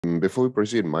Before we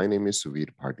proceed, my name is Suvir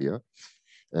Bhatia.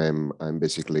 I'm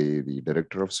basically the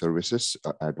Director of Services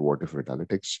at What If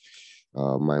Analytics.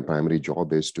 My primary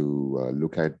job is to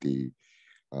look at the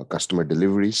customer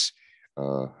deliveries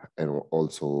uh, and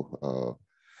also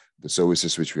the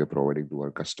services which we are providing to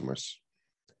our customers.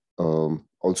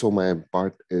 Also, my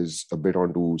part is a bit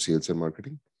onto sales and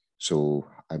marketing. So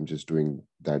I'm just doing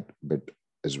that bit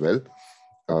as well.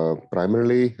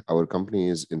 Primarily, our company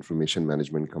is information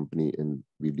management company, and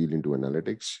we deal into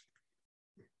analytics.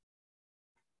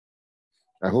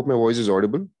 I hope my voice is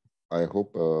audible. I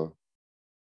hope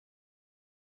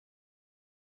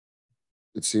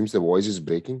it seems the voice is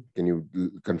breaking. Can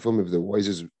you confirm if the voice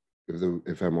is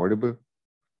if I'm audible?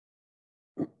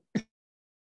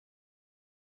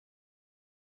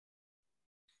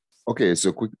 Okay,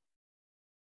 so quick.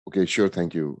 Okay, sure.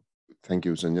 Thank you. Thank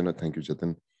you, Sanjana. Thank you,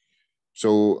 Jatin.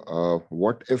 So,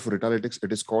 what if Retalytics?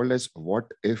 It is called as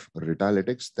What If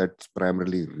Retalytics. That's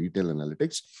primarily retail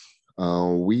analytics.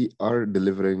 We are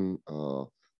delivering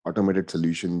automated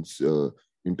solutions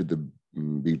into the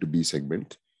B2B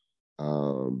segment,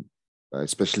 um,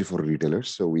 especially for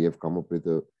retailers. So, we have come up with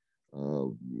a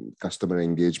customer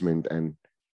engagement and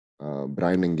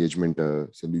brand engagement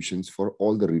solutions for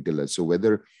all the retailers. So,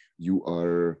 whether you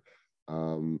are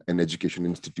an education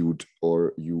institute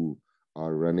or you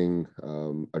are running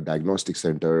a diagnostic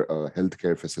center, a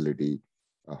healthcare facility,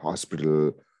 a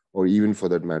hospital, or even for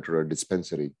that matter, a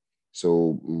dispensary.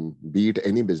 So, be it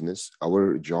any business,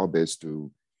 our job is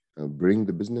to bring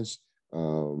the business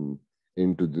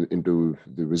into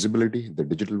the visibility, the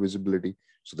digital visibility,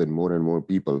 so that more and more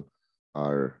people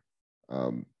are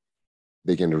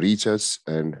they can reach us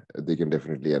and they can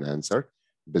definitely enhance our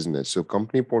business. So,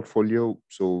 company portfolio.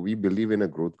 So, we believe in a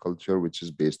growth culture which is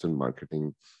based on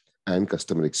marketing and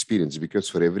customer experience, because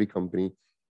for every company,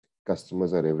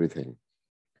 customers are everything.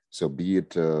 So be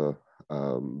it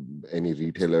any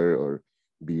retailer or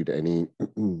be it any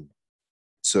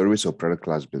service or product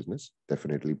class business,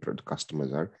 definitely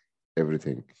customers are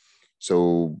everything.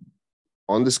 So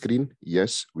on the screen,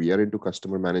 yes, we are into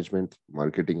customer management,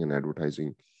 marketing and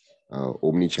advertising,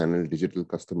 omni-channel digital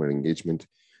customer engagement,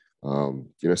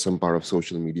 some part of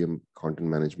social media content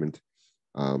management,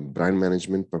 brand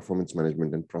management, performance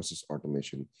management, and process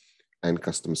automation, and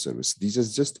customer service. These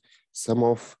are just some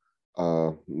of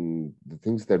the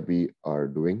things that we are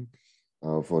doing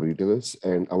for retailers.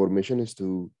 And our mission is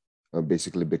to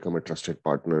basically become a trusted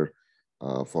partner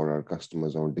for our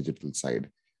customers on digital side.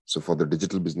 So for the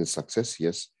digital business success,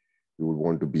 yes, we would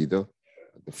want to be the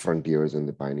frontiers and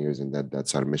the pioneers, and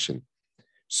that's our mission.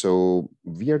 So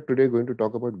we are today going to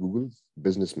talk about Google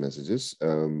business messages.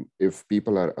 If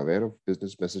people are aware of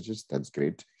business messages, that's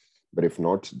great. But if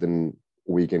not, then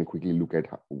we can quickly look at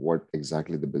what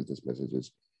exactly the business message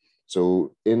is.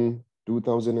 So in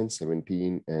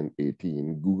 2017 and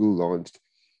 18, Google launched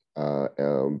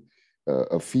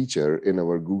a feature in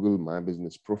our Google My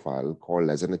Business profile called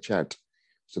as a chat.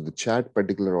 So the chat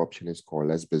particular option is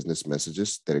called as business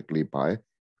messages directly by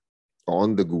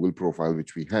on the Google profile,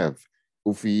 which we have.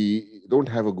 If we don't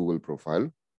have a Google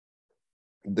profile,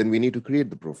 then we need to create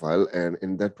the profile. And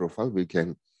in that profile, we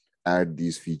can add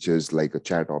these features like a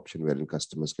chat option wherein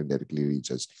customers can directly reach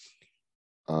us.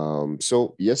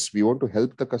 So yes, we want to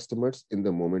help the customers in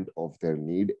the moment of their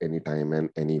need, anytime and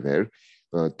anywhere,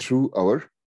 through our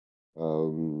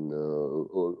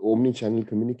omni-channel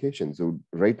communication. So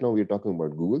right now we're talking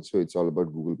about Google, so it's all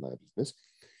about Google My Business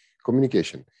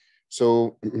communication.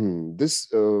 So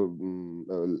this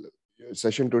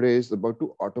session today is about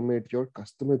to automate your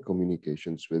customer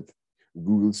communications with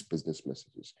Google's business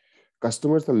messages.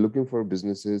 Customers are looking for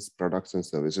businesses, products, and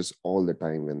services all the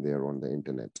time when they are on the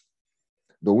internet.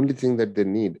 The only thing that they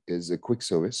need is a quick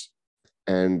service,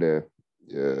 and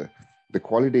the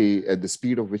quality at the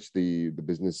speed of which the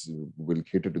business will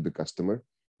cater to the customer.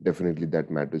 Definitely that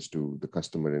matters to the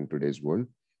customer in today's world.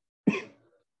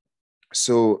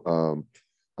 So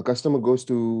a customer goes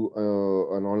to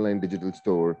an online digital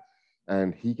store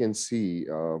and he can see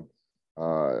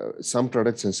some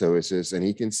products and services, and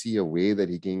he can see a way that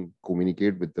he can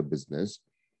communicate with the business.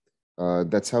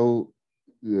 That's how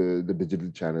the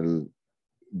digital channel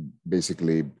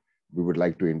basically we would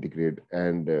like to integrate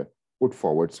and put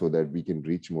forward so that we can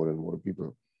reach more and more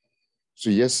people. So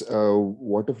yes,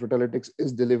 What If Retalytics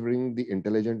is delivering the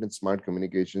intelligent and smart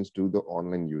communications to the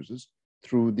online users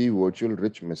through the virtual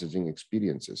rich messaging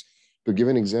experiences. To give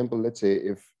an example, let's say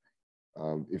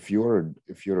if you're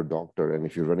a doctor and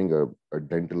if you're running a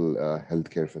dental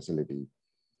healthcare facility,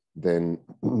 then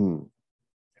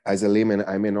as a layman,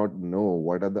 I may not know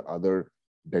what are the other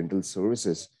dental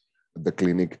services the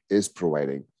clinic is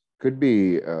providing. could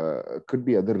be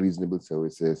other reasonable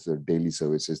services, daily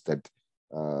services that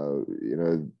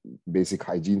basic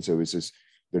hygiene services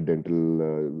the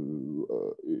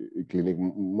dental clinic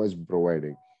must be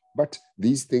providing. But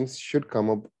these things should come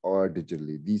up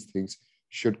digitally. These things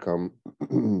should come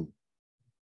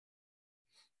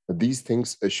these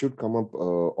things should come up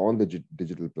on the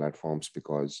digital platforms,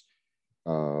 because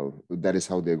that is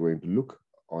how they're going to look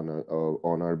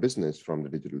on our business from the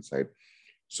digital side.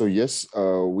 So yes,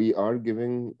 we are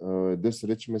giving this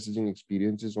rich messaging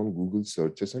experiences on Google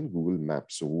searches and Google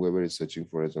Maps. So whoever is searching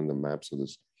for us on the maps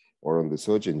or on the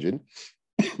search engine,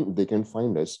 they can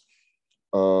find us.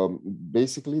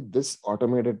 Basically, this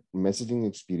automated messaging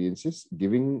experiences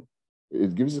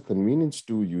gives a convenience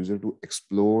to user to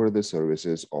explore the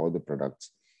services or the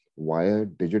products via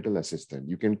digital assistant.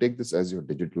 You can take this as your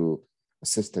digital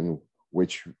assistant,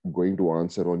 which going to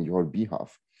answer on your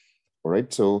behalf. All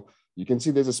right. So you can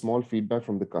see there's a small feedback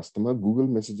from the customer. Google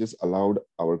Messages allowed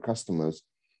our customers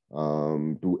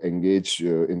to engage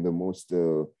in the most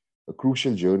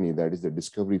crucial journey, that is the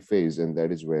discovery phase, and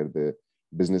that is where the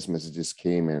business messages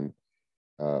came and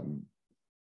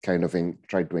kind of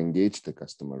tried to engage the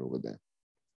customer over there.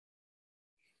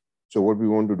 So what we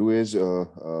want to do is,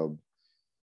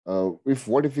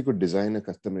 what if we could design a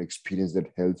customer experience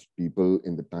that helps people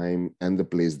in the time and the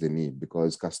place they need,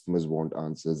 because customers want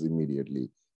answers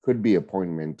immediately. Could be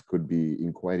appointment, could be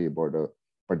inquiry about a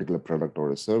particular product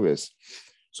or a service.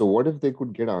 So what if they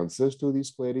could get answers to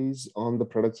these queries on the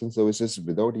products and services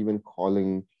without even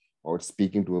calling or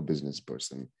speaking to a business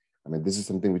person? I mean, this is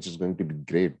something which is going to be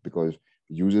great, because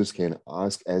users can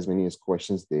ask as many as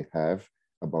questions they have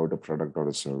about a product or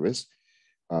a service.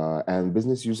 And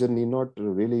business user need not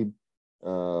really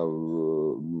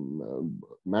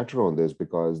matter on this,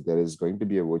 because there is going to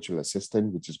be a virtual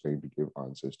assistant which is going to give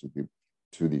answers to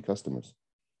the customers.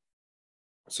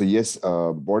 So yes,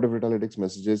 board of analytics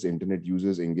messages, internet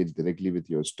users engage directly with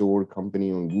your store,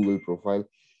 company on Google profile.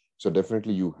 So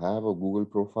definitely you have a Google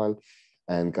profile,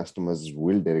 and customers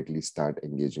will directly start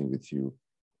engaging with you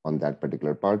on that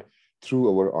particular part through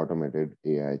our automated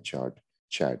AI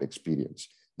chat experience.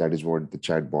 That is what the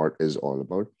chatbot is all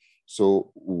about.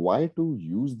 So why to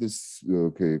use this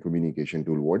communication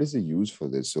tool? What is the use for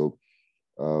this? So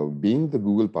being the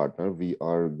Google partner, we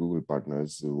are Google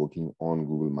partners working on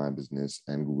Google My Business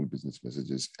and Google Business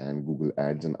Messages and Google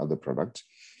Ads and other products.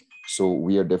 So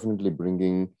we are definitely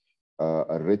bringing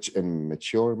a rich and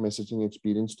mature messaging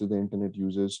experience to the internet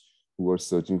users who are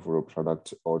searching for a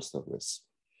product or service.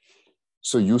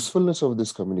 So usefulness of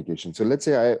this communication. So let's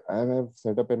say I have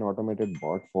set up an automated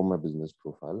bot for my business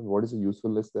profile. What is the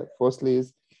usefulness there? Firstly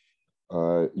is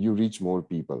you reach more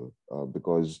people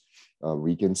because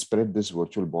we can spread this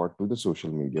virtual bot to the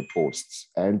social media posts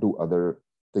and to other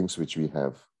things which we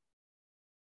have.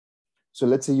 So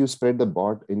let's say you spread the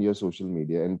bot in your social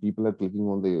media and people are clicking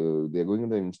on they're going on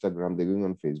the Instagram, they're going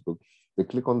on Facebook, they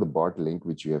click on the bot link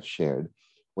which you have shared.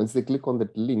 Once they click on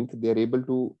that link, they're able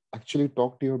to actually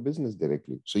talk to your business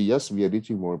directly. So yes, we are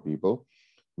reaching more people.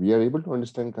 We are able to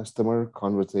understand customer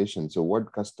conversation. So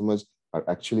what customers are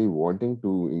actually wanting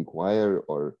to inquire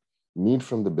or need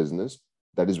from the business,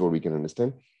 that is what we can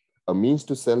understand. A means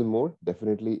to sell more,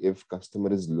 definitely if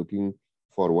customer is looking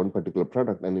for one particular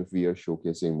product, and if we are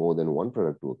showcasing more than one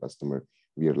product to a customer,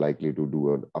 we are likely to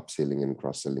do an upselling and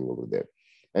cross-selling over there.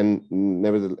 And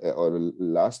nevertheless, or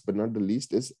last but not the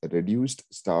least, is reduced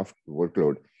staff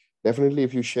workload. Definitely,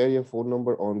 if you share your phone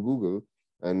number on Google,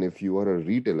 and if you are a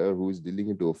retailer who is dealing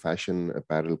into a fashion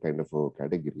apparel kind of a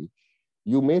category,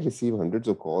 you may receive hundreds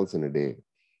of calls in a day.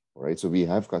 All right. So we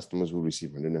have customers who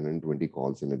receive 100, 120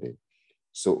 calls in a day.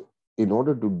 So in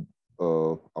order to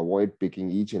avoid picking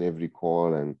each and every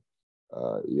call, and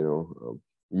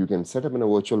you can set up in a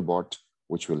virtual bot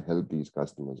which will help these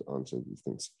customers answer these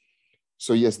things.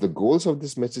 So yes, the goals of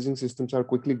this messaging systems are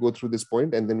quickly go through this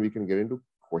point, and then we can get into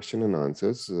question and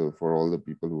answers for all the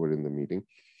people who are in the meeting.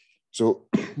 So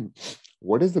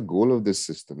what is the goal of this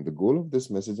system? The goal of this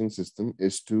messaging system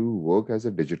is to work as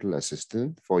a digital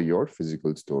assistant for your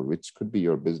physical store, which could be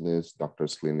your business,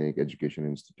 doctor's clinic, education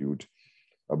institute,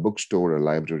 a bookstore, a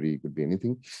library, could be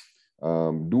anything.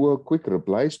 Do a quick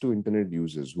replies to internet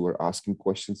users who are asking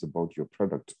questions about your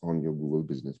product on your Google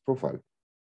business profile.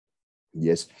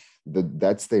 Yes,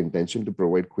 that's the intention, to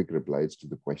provide quick replies to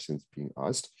the questions being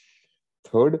asked.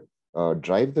 Third,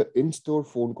 drive the in-store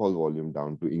phone call volume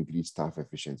down to increase staff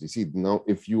efficiency. See, now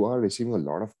if you are receiving a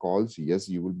lot of calls, yes,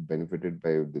 you will be benefited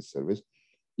by this service.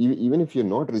 Even if you're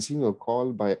not receiving a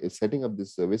call, by setting up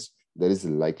this service, there is a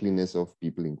likeliness of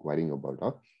people inquiring about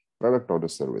a product or a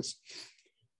service.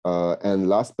 And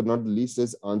last but not the least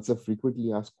is answer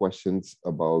frequently asked questions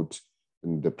about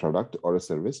the product or a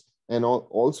service. And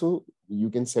also, you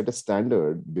can set a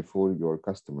standard before your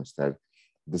customers that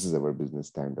this is our business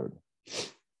standard.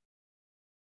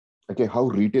 Okay, how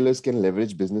retailers can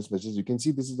leverage business messages. You can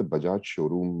see this is the Bajaj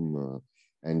showroom,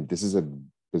 and this is a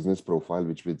business profile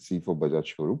which we'd see for Bajaj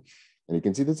showroom. And you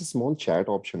can see there's a small chat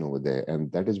option over there,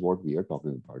 and that is what we are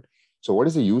talking about. So what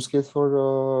is the use case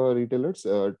for retailers?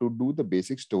 To do the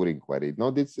basic store inquiry.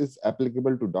 Now, this is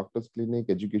applicable to doctors' clinic,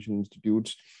 education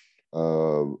institutes,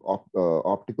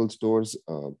 optical stores,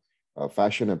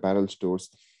 fashion apparel stores.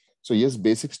 So yes,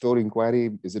 basic store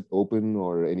inquiry, is it open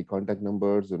or any contact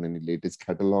numbers or any latest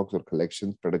catalogs or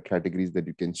collections, product categories that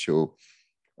you can show,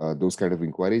 those kind of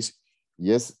inquiries.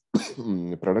 Yes,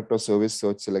 product or service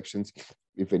search selections,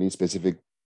 if any specific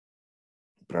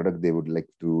product they would like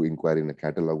to inquire in a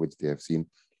catalog which they have seen.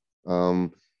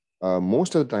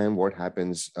 Most of the time what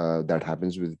happens, that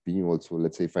happens with me also.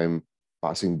 Let's say if I'm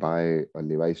passing by a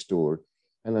Levi's store,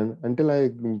 and until I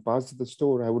pass the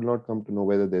store, I would not come to know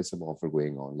whether there's some offer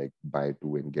going on, like buy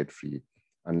two and get free,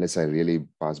 unless I really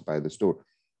pass by the store.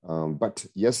 But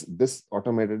yes, this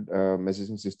automated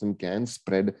messaging system can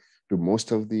spread to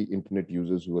most of the internet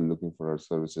users who are looking for our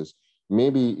services.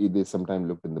 Maybe they sometime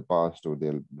looked in the past, or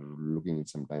they're looking at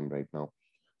some time right now.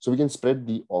 So we can spread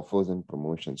the offers and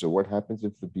promotions. So what happens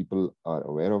if the people are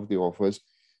aware of the offers,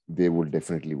 they will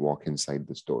definitely walk inside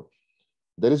the store.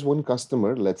 There is one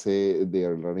customer, let's say they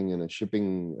are running in a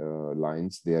shipping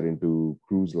lines, they are into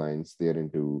cruise lines, they are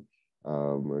into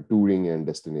touring and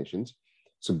destinations.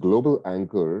 So Global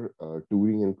Anchor,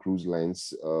 touring and cruise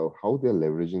lines, how they're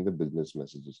leveraging the business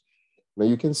messages. Now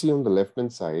you can see on the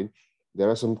left-hand side, there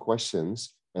are some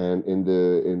questions, and in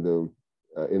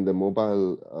the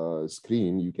mobile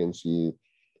screen, you can see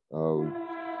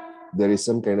there is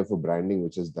some kind of a branding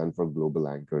which is done for Global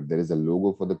Anchor. There is a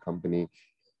logo for the company,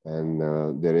 and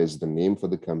there is the name for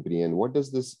the company. And what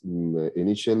does this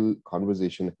initial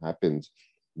conversation happens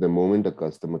the moment a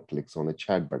customer clicks on a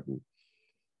chat button?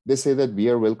 They say that we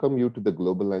are welcome you to the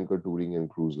Global Anchor Touring and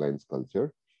Cruise Lines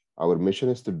culture. Our mission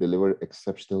is to deliver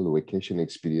exceptional vacation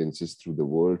experiences through the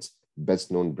world's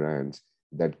best known brands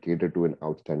that cater to an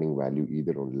outstanding value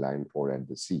either on land or at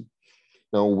the sea.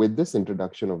 Now, with this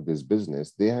introduction of this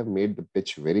business, they have made the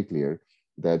pitch very clear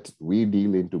that we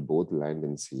deal into both land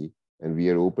and sea, and we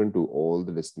are open to all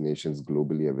the destinations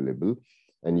globally available.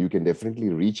 And you can definitely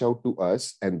reach out to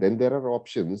us. And then there are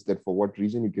options that for what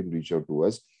reason you can reach out to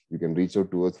us. You can reach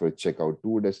out to us for checkout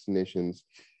tour destinations,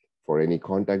 for any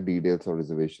contact details or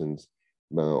reservations,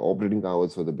 operating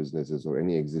hours for the businesses, or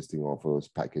any existing offers,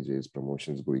 packages,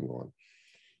 promotions going on.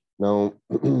 Now,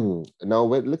 now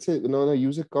let's say now the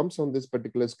user comes on this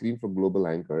particular screen for Global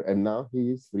Anchor, and now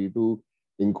he is free to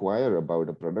inquire about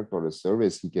a product or a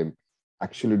service. He can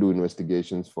actually do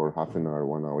investigations for half an hour,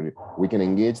 1 hour. We can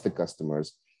engage the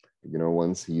customers,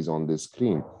 once he's on this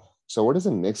screen. So what does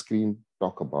the next screen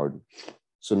talk about?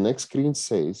 So next screen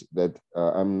says that,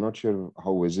 I'm not sure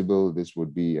how visible this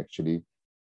would be actually.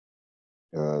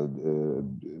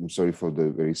 I'm sorry for the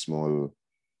very small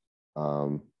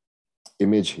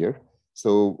image here.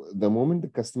 So the moment the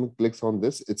customer clicks on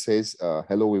this, it says,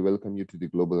 hello, we welcome you to the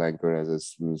Global Anchor, as I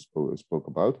spoke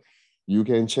about. You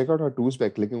can check out our tours by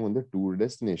clicking on the tour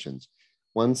destinations.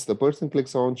 Once the person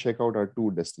clicks on check out our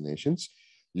tour destinations,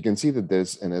 you can see that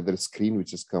there's another screen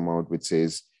which has come out, which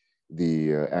says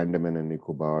the Andaman and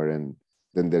Nicobar, and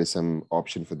then there is some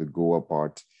option for the Goa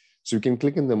part. So you can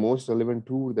click in the most relevant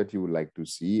tour that you would like to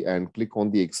see and click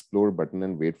on the explore button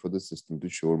and wait for the system to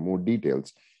show more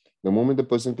details. The moment the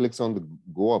person clicks on the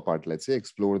Goa part, let's say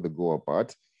explore the Goa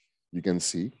part, you can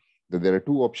see that there are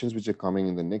two options which are coming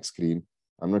in the next screen.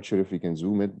 I'm not sure if we can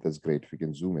zoom it. That's great. We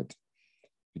can zoom it.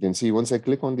 You can see once I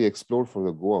click on the explore for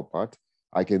the Goa part,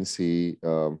 I can see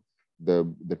the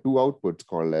two outputs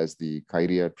called as the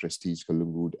Kairia, Prestige,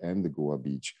 Kalungud, and the Goa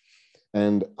Beach.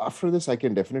 And after this, I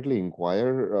can definitely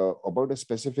inquire about a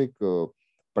specific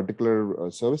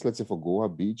particular service. Let's say for Goa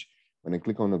Beach, when I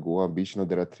click on a Goa Beach, now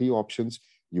there are three options.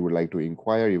 You would like to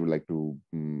inquire, you would like to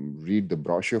read the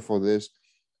brochure for this,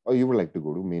 or you would like to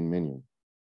go to main menu.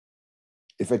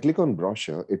 If I click on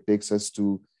brochure, it takes us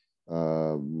to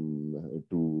a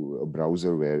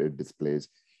browser where it displays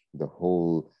the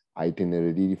whole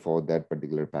itinerary for that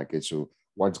particular package. So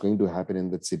what's going to happen in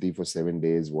that city for 7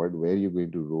 days, where you're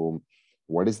going to roam,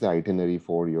 what is the itinerary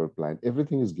for your plan,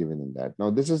 everything is given in that. Now,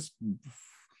 this is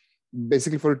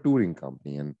basically for a touring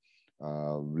company. And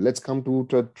let's come to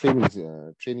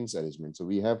trainings arrangement. So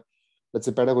we have, let's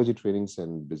say, pedagogy trainings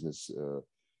and business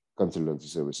consultancy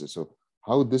services. So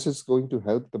How this is going to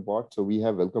help the bot. So we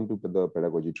have welcome to the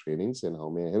pedagogy trainings and how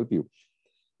may I help you?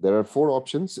 There are 4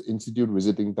 options: institute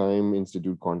visiting time,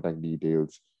 institute contact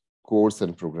details, course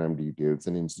and program details,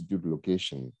 and institute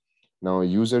location. Now a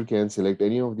user can select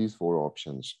any of these 4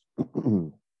 options.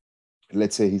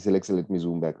 Let's say he selects, let me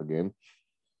zoom back again.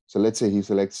 So let's say he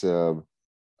selects, the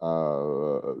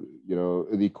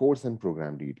course and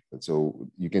program details. So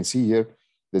you can see here,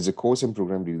 there's a course and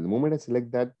program detail. The moment I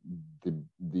select that, the,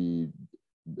 the,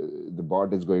 the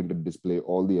bot is going to display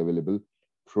all the available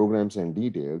programs and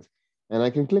details. And I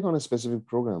can click on a specific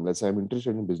program. Let's say I'm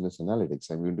interested in business analytics.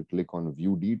 I'm going to click on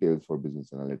view details for business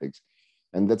analytics.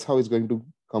 And that's how it's going to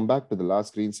come back to the last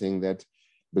screen saying that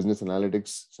business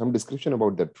analytics, some description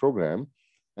about that program.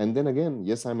 And then again,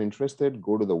 yes, I'm interested,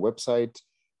 go to the website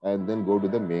and then go to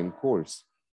the main course.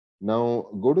 Now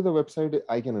go to the website,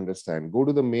 I can understand. Go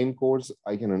to the main course,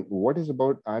 I can, what is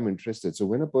about I'm interested. So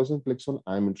when a person clicks on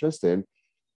I'm interested,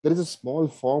 there is a small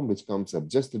form which comes up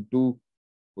just to,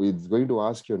 it's going to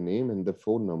ask your name and the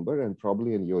phone number and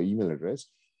probably in your email address.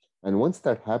 And once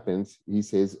that happens, he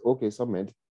says, okay,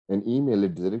 submit, and email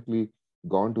it directly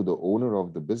gone to the owner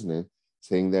of the business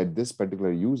saying that this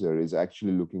particular user is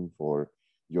actually looking for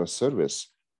your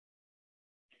service.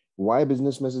 Why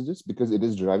business messages? Because it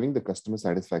is driving the customer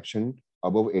satisfaction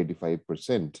above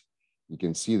 85%. You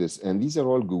can see this, and these are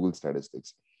all Google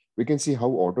statistics. We can see how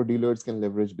auto dealers can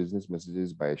leverage business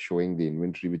messages by showing the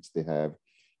inventory which they have,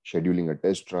 scheduling a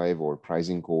test drive or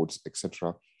pricing quotes,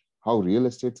 etc. How real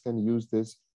estates can use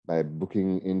this by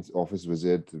booking in office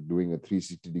visit, doing a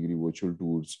 360-degree virtual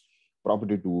tours,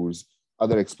 property tours,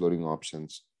 other exploring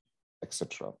options,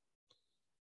 etc.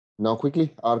 Now,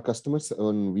 quickly, our customers,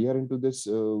 we are into this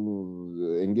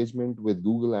engagement with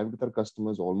Google and with our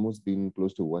customers almost been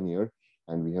close to 1 year,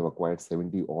 and we have acquired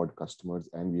 70 odd customers,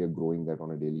 and we are growing that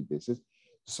on a daily basis.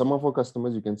 Some of our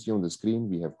customers you can see on the screen.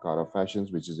 We have Cara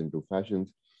Fashions, which is into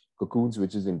fashions, Cocoons,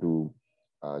 which is into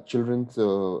children's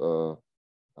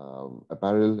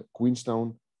apparel,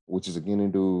 Queenstown, which is again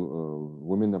into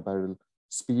women apparel,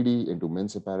 Speedy into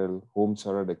men's apparel, Home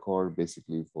Sarah Decor,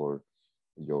 basically for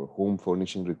your home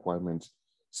furnishing requirements.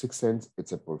 Sixth Sense,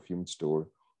 it's a perfume store.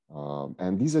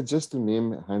 And these are just to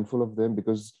name a handful of them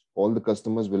because all the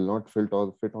customers will not fit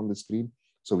on the screen.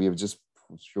 So we have just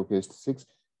showcased 6,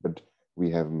 but we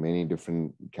have many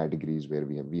different categories where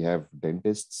we have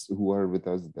dentists who are with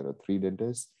us. There are 3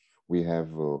 dentists. We have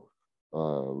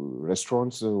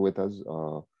restaurants with us.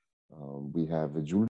 We have jewelry